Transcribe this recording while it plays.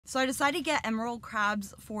So I decided to get emerald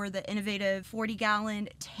crabs for the innovative 40-gallon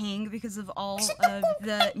tank because of all of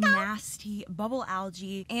the nasty bubble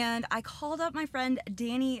algae. And I called up my friend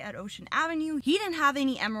Danny at Ocean Avenue. He didn't have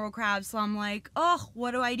any emerald crabs, so I'm like, oh,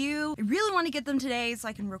 what do? I really want to get them today so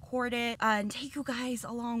I can record it and take you guys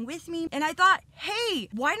along with me. And I thought, hey,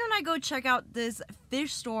 why don't I go check out this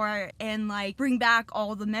fish store and like bring back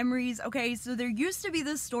all the memories? Okay, so there used to be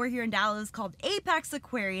this store here in Dallas called Apex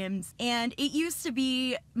Aquariums, and it used to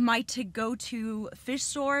be my to-go-to fish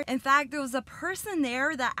store. In fact, there was a person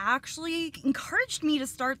there that actually encouraged me to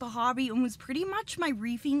start the hobby and was pretty much my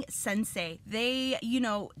reefing sensei. They, you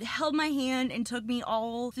know, held my hand and took me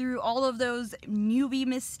all through all of those newbie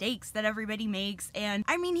mistakes that everybody makes. And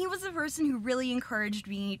I mean, he was the person who really encouraged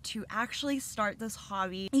me to actually start this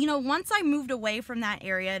hobby. You know, once I moved away from that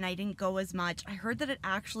area and I didn't go as much, I heard that it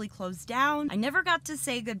actually closed down. I never got to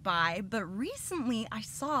say goodbye, but recently I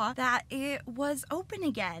saw that it was open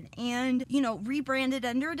again and, you know, rebranded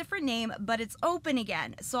under a different name, but it's open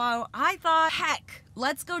again. So I thought, heck,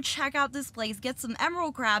 let's go check out this place, get some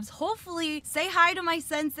emerald crabs, hopefully say hi to my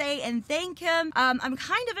sensei and thank him. I'm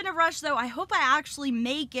kind of in a rush though. I hope I actually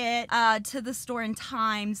make it to the store in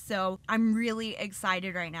time, so I'm really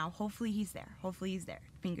excited right now. Hopefully he's there. Hopefully he's there.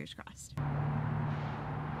 Fingers crossed.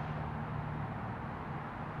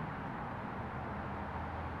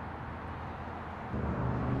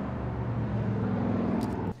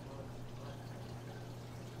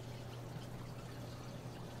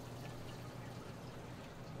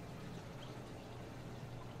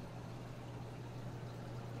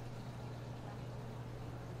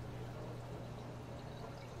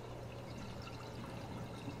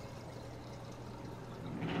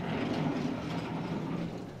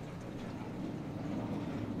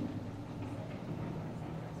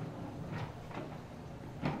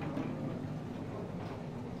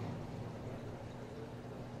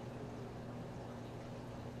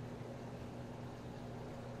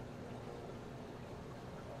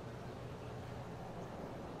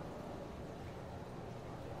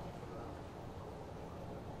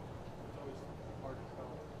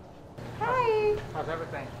 How's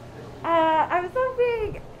everything? I was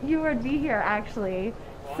hoping you would be here actually.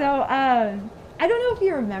 So, I don't know if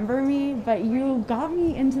you remember me, but you got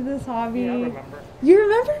me into this hobby. Yeah, I remember. You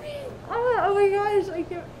remember me? Oh my gosh, I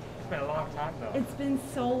can't. It's been a long time though. It's been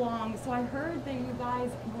so long. So I heard that you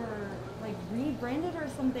guys were like rebranded or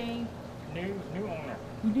something. New owner.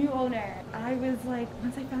 New owner. I was like,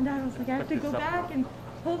 once I found out, I was like, I have to go back and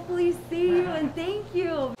hopefully see you and thank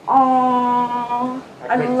you. Aww,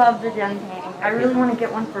 I love the gem tank. I really want to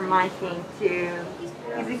get one for my tank too.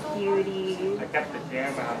 He's a cutie. I kept the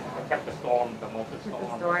gem, I kept the storm, the multi-storm.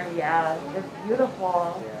 The storm, yeah, it's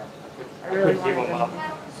beautiful. Yeah, I really give want them to.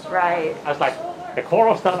 up. Right. I was like, the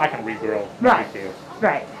coral stuff I can regrow. Right. Too.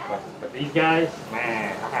 Right. But these guys,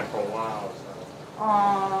 man, I had for a while. So.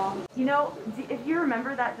 Aww. You know, if you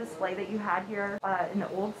remember that display that you had here in the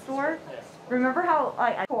old store, Yes. remember how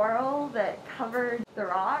like a coral that covered the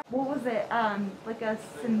rock? What was it? Like a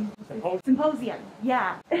symposium.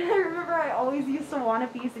 Yeah. And I remember I always used to want a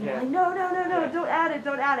piece, and you're like, no, don't add it,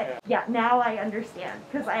 don't add it. Yeah, now I understand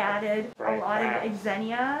because I added a lot of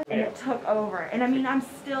Xenia, and it took over. And I mean, I'm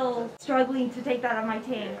still struggling to take that on my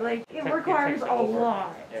tank. Like, it requires a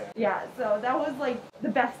lot. Yeah. So that was like the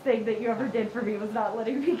best thing that you ever did for me, was not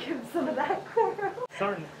letting me give some of that coral.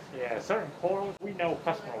 Certain corals, we know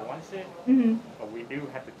customer wants it, but we do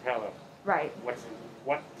have to tell them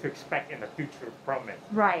what to expect in the future from it.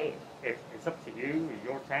 Right. It's up to you,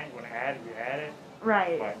 your tank, you want to add it, you add it.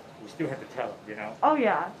 Right. But we still have to tell them, you know? Oh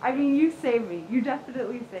yeah, I mean, you saved me. You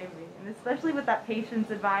definitely saved me. And especially with that patience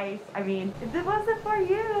advice. I mean, if it wasn't for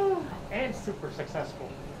you. And super successful.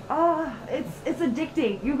 Oh, it's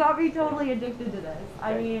addicting. You got me totally addicted to this.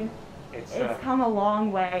 I mean, it's come a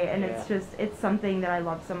long way, and it's something that I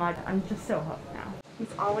love so much. I'm just so hooked now.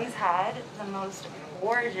 He's always had the most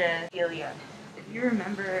gorgeous helium. If you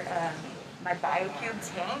remember my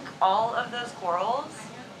BioCube tank, all of those corals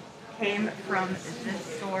came from this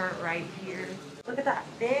store right here. Look at that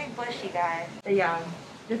big bushy guy.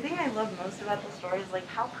 The thing I love most about the store is like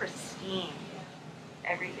how pristine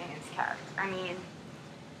everything is kept. I mean,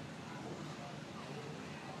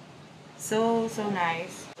 so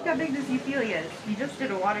nice. Look how big this Euphyllia is. You just did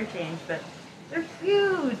a water change, but they're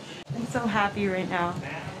huge. I'm so happy right now.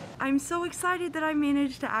 I'm so excited that I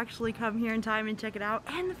managed to actually come here in time and check it out.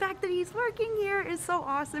 And the fact that he's working here is so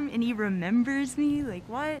awesome, and he remembers me. Like,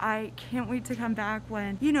 what? I can't wait to come back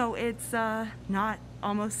when, you know, it's not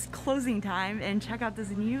almost closing time, and check out this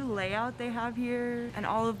new layout they have here and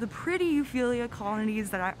all of the pretty Euphyllia colonies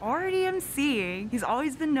that I already am seeing. He's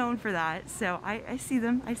always been known for that, so I see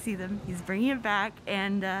them. He's bringing it back,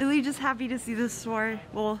 and really just happy to see this store,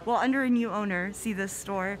 well, under a new owner, see this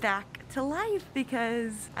store back to life,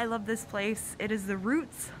 because I love this place. It is the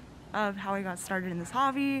roots of how I got started in this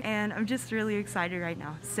hobby, and I'm just really excited right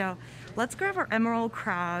now. So let's grab our emerald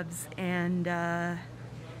crabs and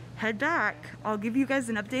head back. I'll give you guys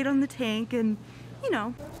an update on the tank, and you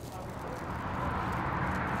know.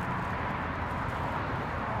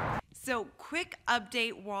 So quick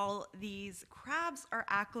update while these crabs are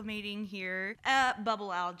acclimating here at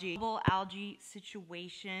Bubble Algae. Bubble Algae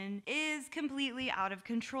situation is completely out of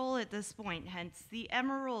control at this point, hence the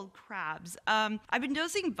emerald crabs. I've been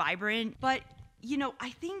dosing Vibrant, but you know, I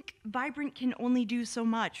think Vibrant can only do so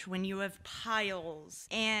much when you have piles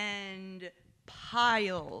and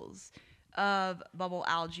piles of bubble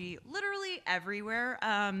algae literally everywhere.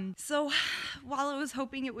 So while I was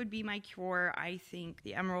hoping it would be my cure, I think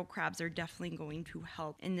the emerald crabs are definitely going to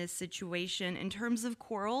help in this situation. In terms of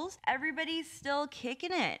corals, everybody's still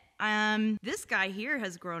kicking it. This guy here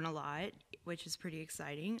has grown a lot, which is pretty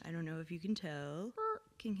exciting. I don't know if you can tell.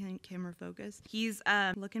 Can camera focus? He's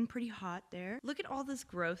looking pretty hot there. Look at all this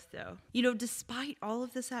growth though. You know, despite all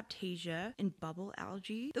of this aptasia and bubble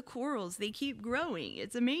algae, the corals, they keep growing.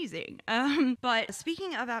 It's amazing. But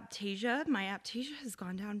speaking of aptasia, my aptasia has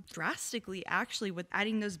gone down drastically actually with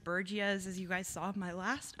adding those Berghias, as you guys saw in my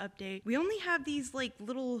last update. We only have these like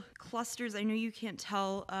little clusters. I know you can't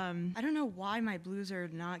tell. I don't know why my blues are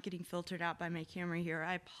not getting filtered out by my camera here.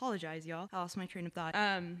 I apologize, y'all. I lost my train of thought.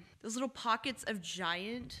 Those little pockets of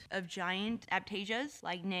giant aptasias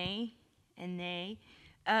like nay and nay.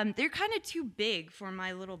 They're kind of too big for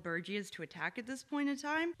my little Berghias to attack at this point in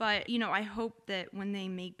time. But, you know, I hope that when they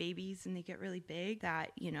make babies and they get really big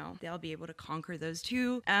that, you know, they'll be able to conquer those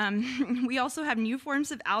too. We also have new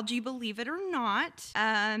forms of algae, believe it or not.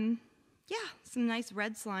 Yeah, some nice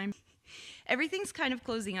red slime. Everything's kind of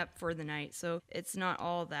closing up for the night, so it's not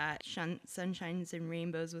all that sunshines and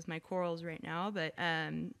rainbows with my corals right now, but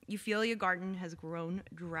Euphyllia garden has grown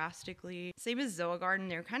drastically. Same as Zoa garden,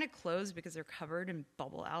 they're kind of closed because they're covered in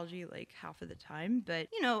bubble algae like half of the time, but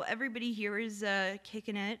you know, everybody here is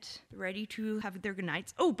kicking it, ready to have their good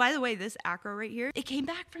nights. Oh, by the way, this acro right here, it came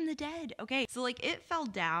back from the dead. Okay, so like it fell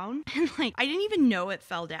down, and like I didn't even know it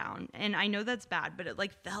fell down, and I know that's bad, but it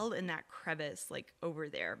like fell in that crevice like over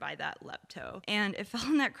there by that lepto. And it fell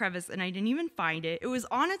in that crevice and I didn't even find it. It was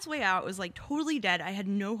on its way out. It was like totally dead. I had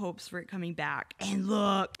no hopes for it coming back. And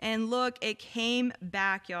look, it came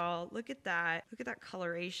back, y'all. Look at that. Look at that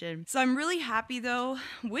coloration. So I'm really happy though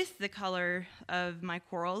with the color of my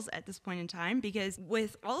corals at this point in time, because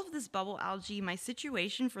with all of this bubble algae, my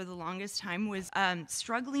situation for the longest time was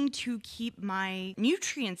struggling to keep my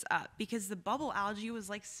nutrients up because the bubble algae was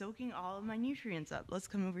like soaking all of my nutrients up. Let's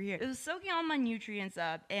come over here. It was soaking all my nutrients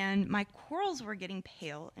up and my corals were getting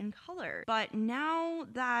pale in color. But now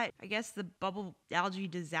that I guess the bubble algae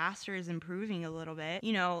disaster is improving a little bit,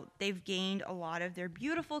 you know, they've gained a lot of their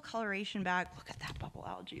beautiful coloration back. Look at that bubble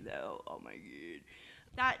algae though. Oh my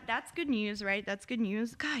god. That's good news, right? That's good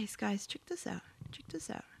news. Guys, check this out. Check this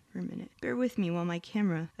out for a minute. Bear with me while my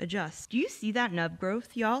camera adjusts. Do you see that nub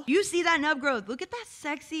growth, y'all? Do you see that nub growth? Look at that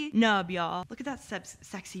sexy nub, y'all. Look at that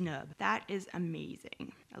sexy nub. That is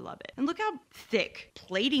amazing. I love it. And look how thick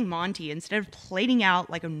plating Monty, instead of plating out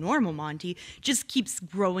like a normal Monty, just keeps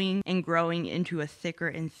growing and growing into a thicker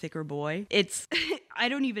and thicker boy. It's, I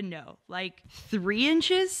don't even know, like 3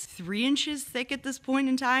 inches thick at this point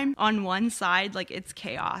in time on one side. Like it's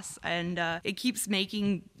chaos. And it keeps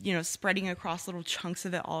making, you know, spreading across little chunks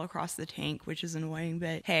of it all across the tank, which is annoying.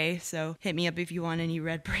 But hey, so hit me up if you want any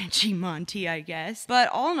red branchy Monty, I guess. But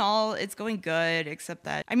all in all, it's going good, except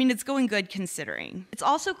that, I mean, it's going good considering. It's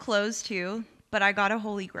also closed too, but I got a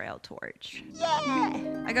Holy Grail torch.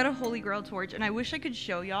 Yeah! I got a Holy Grail torch, and I wish I could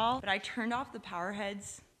show y'all, but I turned off the power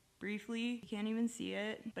heads briefly. You can't even see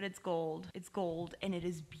it, but it's gold. It's gold, and it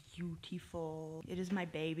is beautiful. It is my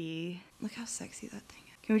baby. Look how sexy that thing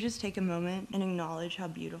is. Can we just take a moment and acknowledge how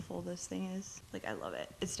beautiful this thing is? Like, I love it.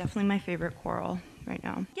 It's definitely my favorite coral right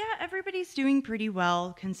now. Yeah, everybody's doing pretty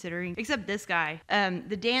well considering, except this guy.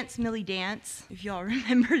 The Dance Millie Dance, if y'all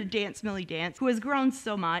remember the Dance Millie Dance, who has grown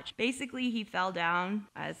so much. Basically, he fell down,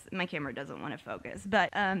 as my camera doesn't want to focus,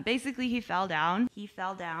 but basically he fell down. He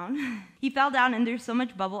fell down, and there's so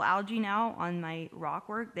much bubble algae now on my rock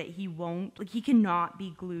work that he won't, like, he cannot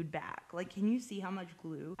be glued back. Like, can you see how much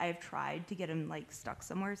glue I have tried to get him, like, stuck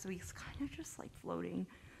somewhere? So he's kind of just, like, floating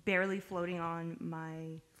barely floating on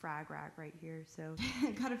my frag rack right here, so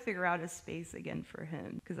gotta figure out a space again for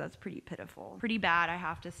him because that's pretty pitiful. Pretty bad, I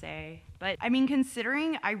have to say. But I mean,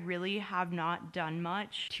 considering I really have not done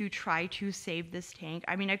much to try to save this tank,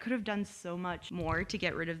 I mean, I could have done so much more to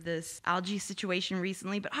get rid of this algae situation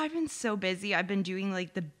recently, but I've been so busy. I've been doing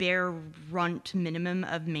like the bare runt minimum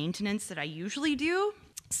of maintenance that I usually do.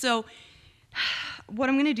 So what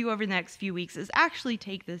I'm gonna do over the next few weeks is actually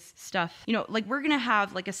take this stuff, you know, like we're gonna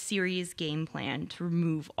have like a serious game plan to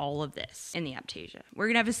remove all of this in the aptasia. We're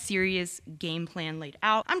gonna have a serious game plan laid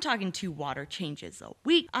out. I'm talking 2 water changes a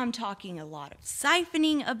week. I'm talking a lot of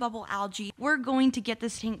siphoning of bubble algae. We're going to get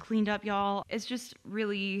this tank cleaned up, y'all. It's just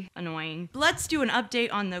really annoying. Let's do an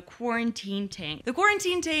update on the quarantine tank. The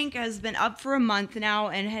quarantine tank has been up for a month now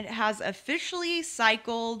and it has officially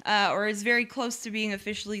cycled, or is very close to being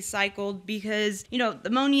officially cycled because, you know, the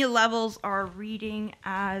ammonia levels are reading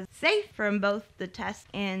as safe from both the test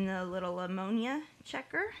and the little ammonia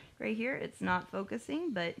checker right here. It's not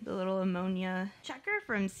focusing, but the little ammonia checker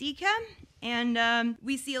from CChem. And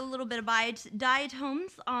we see a little bit of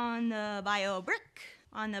diatoms on the BioBrick.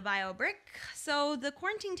 So the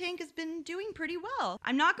quarantine tank has been doing pretty well.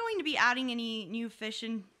 I'm not going to be adding any fish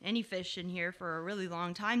in here for a really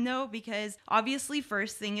long time though, because obviously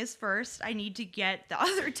first thing is first. I need to get the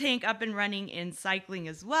other tank up and running and cycling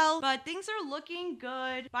as well, but things are looking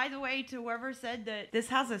good. By the way, to whoever said that this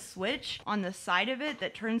has a switch on the side of it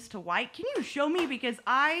that turns to white, can you show me? Because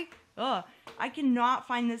I cannot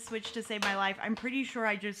find this switch to save my life. I'm pretty sure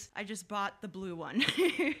I just bought the blue one.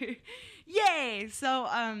 Yay! So,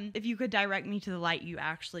 if you could direct me to the light you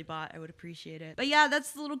actually bought, I would appreciate it. But yeah,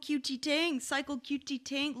 that's the little QT tank, cycled QT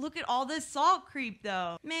tank. Look at all this salt creep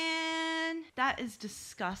though. Man, that is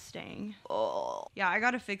disgusting. Oh. Yeah, I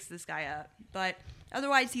gotta fix this guy up. But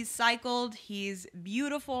otherwise, he's cycled, he's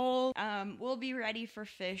beautiful. We'll be ready for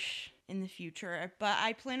fish in the future, but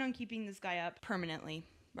I plan on keeping this guy up permanently.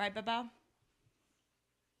 Right, Babao?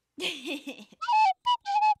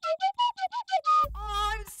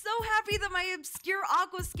 Oh, I'm so happy that my obscure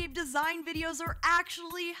aquascape design videos are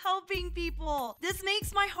actually helping people. This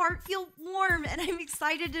makes my heart feel warm, and I'm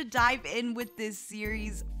excited to dive in with this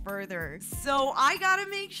series further. So I gotta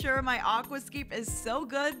make sure my aquascape is so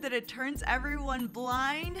good that it turns everyone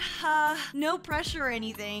blind. No pressure or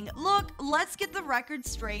anything. Look, let's get the record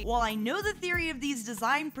straight. While I know the theory of these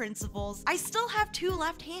design principles, I still have 2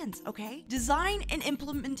 left hands, okay? Design and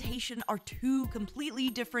implementation are 2 completely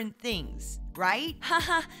different things, right?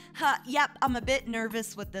 Yep, I'm a bit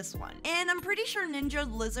nervous with this one. And I'm pretty sure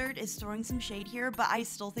Ninja Lizard is throwing some shade here, but I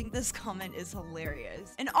still think this comment is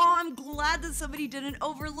hilarious. And oh, I'm glad that somebody didn't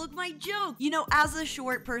overlook my joke. You know, as a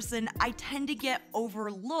short person, I tend to get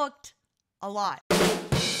overlooked a lot.